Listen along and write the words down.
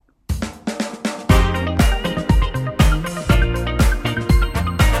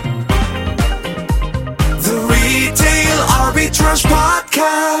Arbitrage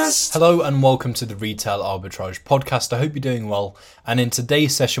Podcast. Hello and welcome to the Retail Arbitrage Podcast. I hope you're doing well. And in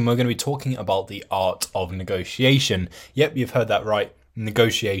today's session, we're going to be talking about the art of negotiation. Yep, you've heard that right.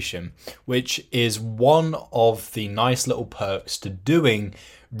 Negotiation, which is one of the nice little perks to doing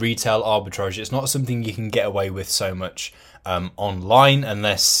retail arbitrage. It's not something you can get away with so much online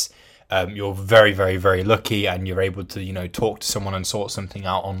unless you're very, very, very lucky and you're able to, talk to someone and sort something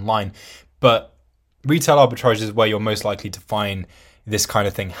out online. But retail arbitrage is where you're most likely to find this kind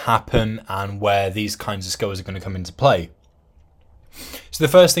of thing happen and where these kinds of skills are going to come into play. So the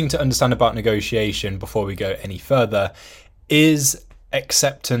first thing to understand about negotiation before we go any further is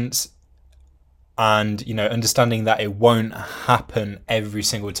acceptance and, understanding that it won't happen every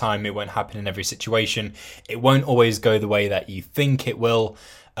single time. It won't happen in every situation. It won't always go the way that you think it will.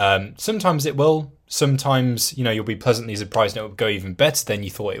 Sometimes it will. Sometimes, you'll be pleasantly surprised and it will go even better than you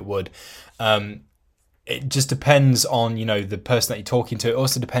thought it would. It just depends on, the person that you're talking to. It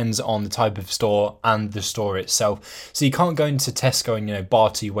also depends on the type of store and the store itself. So you can't go into Tesco and,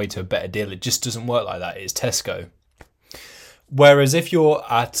 barter your way to a better deal. It just doesn't work like that. It's Tesco. Whereas if you're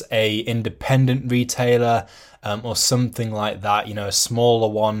at a independent retailer or something like that, a smaller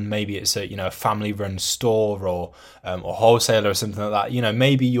one, maybe it's a family-run store or wholesaler or something like that,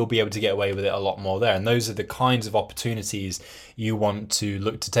 maybe you'll be able to get away with it a lot more there. And those are the kinds of opportunities you want to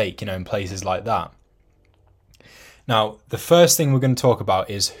look to take, in places like that. Now, the first thing we're going to talk about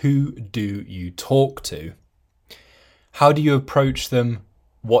is who do you talk to? How do you approach them?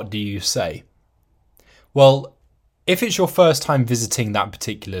 What do you say? Well, if it's your first time visiting that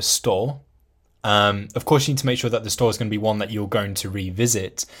particular store, of course you need to make sure that the store is going to be one that you're going to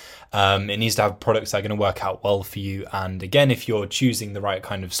revisit. It needs to have products that are going to work out well for you. And again, if you're choosing the right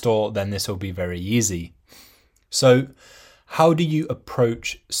kind of store, then this will be very easy. So how do you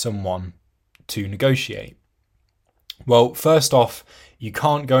approach someone to negotiate? Well, first off, you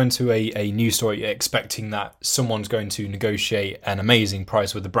can't go into a new store expecting that someone's going to negotiate an amazing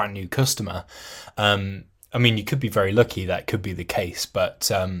price with a brand new customer. You could be very lucky, that could be the case, but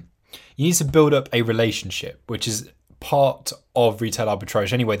you need to build up a relationship, which is part of retail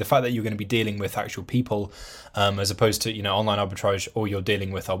arbitrage anyway. The fact that you're going to be dealing with actual people as opposed to, online arbitrage, all you're dealing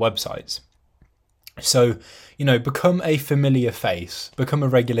with are websites. So, become a familiar face, become a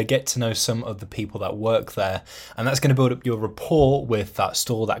regular, get to know some of the people that work there. And that's going to build up your rapport with that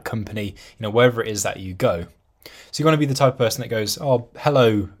store, that company, wherever it is that you go. So you want to be the type of person that goes, "Oh,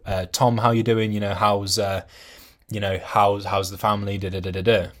 hello, Tom, how you doing? How's the family? Da da da da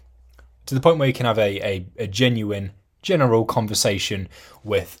da." To the point where you can have a genuine, general conversation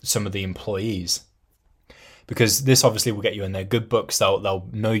with some of the employees, because this obviously will get you in their good books. They'll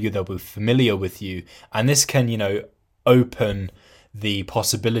know you. They'll be familiar with you, and this can open the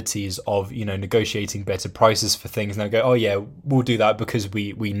possibilities of negotiating better prices for things. And they'll go, "Oh yeah, we'll do that because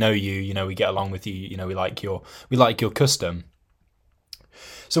we know you, we get along with you, we like your custom."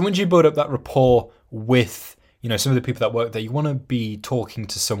 So once you build up that rapport with some of the people that work there, you want to be talking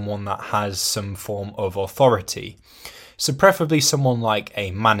to someone that has some form of authority. So preferably someone like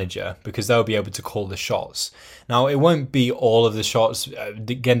a manager, because they'll be able to call the shots. Now, it won't be all of the shots,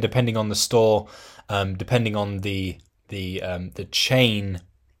 again, depending on the store, depending on the chain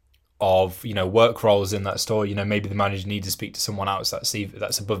of work roles in that store. Maybe the manager needs to speak to someone else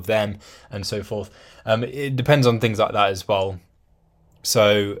that's above them and so forth. It depends on things like that as well.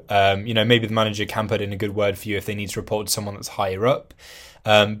 So maybe the manager can put in a good word for you if they need to report to someone that's higher up.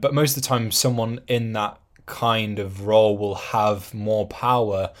 But most of the time, someone in that kind of role will have more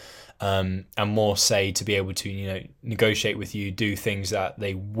power and more say to be able to negotiate with you, do things that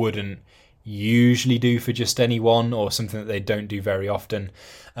they wouldn't usually do for just anyone, or something that they don't do very often.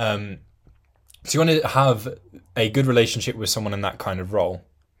 So you want to have a good relationship with someone in that kind of role.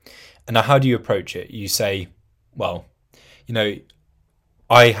 And now, how do you approach it? You say, well,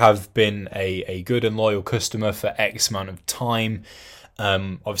 I have been a good and loyal customer for X amount of time.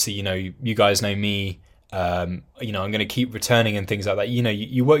 Obviously, you guys know me. I'm going to keep returning and things like that.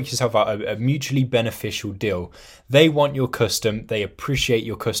 You work yourself out a mutually beneficial deal. They want your custom. They appreciate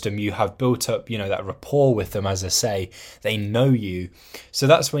your custom. You have built up, that rapport with them, as I say. They know you. So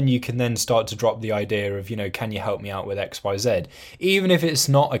that's when you can then start to drop the idea of, can you help me out with X, Y, Z? Even if it's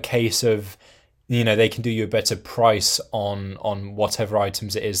not a case of, they can do you a better price on whatever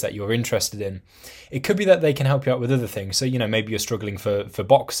items it is that you're interested in. It could be that they can help you out with other things. So, maybe you're struggling for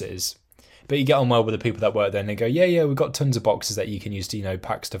boxes. But you get on well with the people that work there and they go, yeah, we've got tons of boxes that you can use to,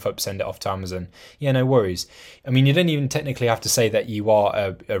 pack stuff up, send it off to Amazon. Yeah, no worries. You don't even technically have to say that you are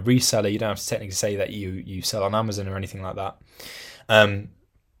a reseller. You don't have to technically say that you sell on Amazon or anything like that.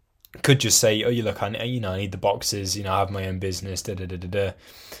 could just say, oh, you look, I need the boxes, I have my own business,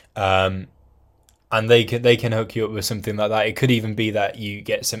 and they can hook you up with something like that. It could even be that you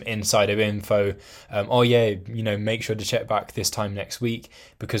get some insider info. Make sure to check back this time next week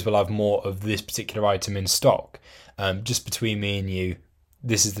because we'll have more of this particular item in stock. Just between me and you,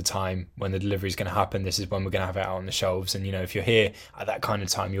 this is the time when the delivery is going to happen. This is when we're going to have it out on the shelves. And, if you're here at that kind of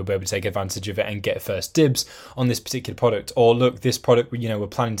time, you'll be able to take advantage of it and get first dibs on this particular product. Or look, this product, we're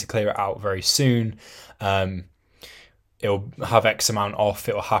planning to clear it out very soon. It'll have X amount off.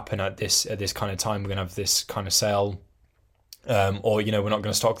 It'll happen at this kind of time. We're going to have this kind of sale. Or we're not going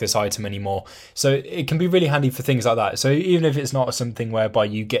to stock this item anymore. So it can be really handy for things like that. So even if it's not something whereby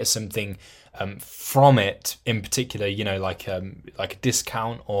you get something from it in particular, like a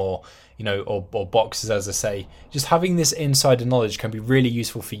discount or boxes, as I say, just having this insider knowledge can be really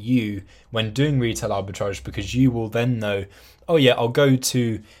useful for you when doing retail arbitrage, because you will then know, oh yeah, I'll go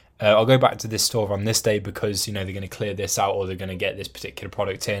back to this store on this day because they're going to clear this out, or they're going to get this particular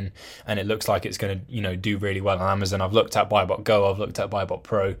product in, and it looks like it's going to do really well on Amazon. I've looked at Buybot Go, I've looked at Buybot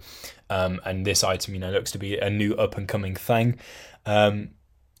Pro, and this item looks to be a new up and coming thing.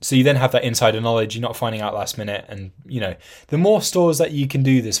 So you then have that insider knowledge. You're not finding out last minute, and the more stores that you can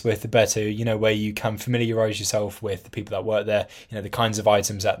do this with, the better. Where you can familiarize yourself with the people that work there, the kinds of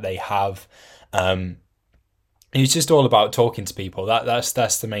items that they have. It's just all about talking to people. That's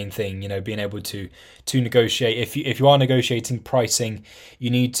the main thing, being able to negotiate. If you are negotiating pricing, you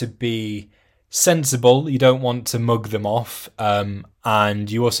need to be sensible. You don't want to mug them off,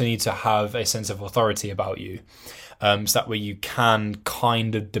 and you also need to have a sense of authority about you. So that way you can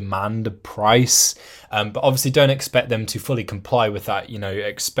kind of demand a price, but obviously don't expect them to fully comply with that.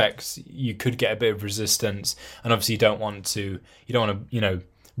 Expect you could get a bit of resistance, and obviously you don't want to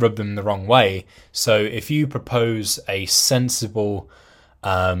rub them the wrong way. So if you propose a sensible,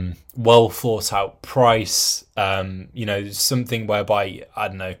 well thought out price, something whereby, I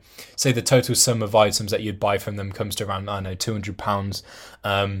don't know, say the total sum of items that you'd buy from them comes to around,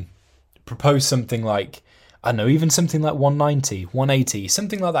 £200, propose something like, I don't know, even something like 190, 180,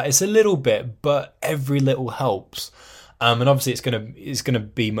 something like that. It's a little bit, but every little helps. And obviously it's gonna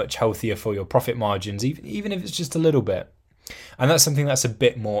be much healthier for your profit margins, even if it's just a little bit. And that's something that's a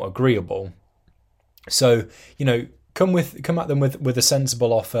bit more agreeable. So, come at them with a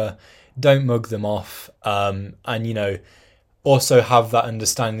sensible offer. Don't mug them off. And also have that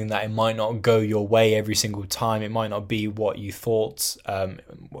understanding that it might not go your way every single time. It might not be what you thought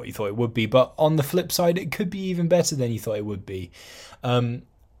it would be, but on the flip side, it could be even better than you thought it would be. And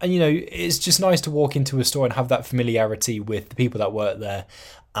it's just nice to walk into a store and have that familiarity with the people that work there,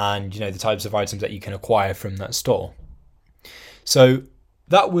 and the types of items that you can acquire from that store. So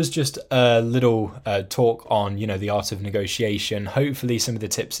that was just a little talk on, the art of negotiation. Hopefully some of the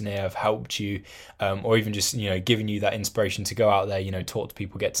tips in here have helped you, or even just, giving you that inspiration to go out there, talk to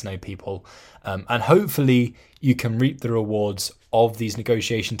people, get to know people. And hopefully you can reap the rewards of these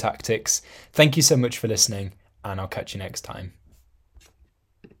negotiation tactics. Thank you so much for listening, and I'll catch you next time.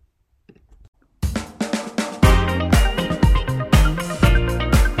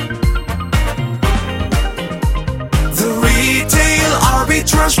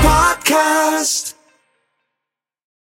 Arbitrage Podcast.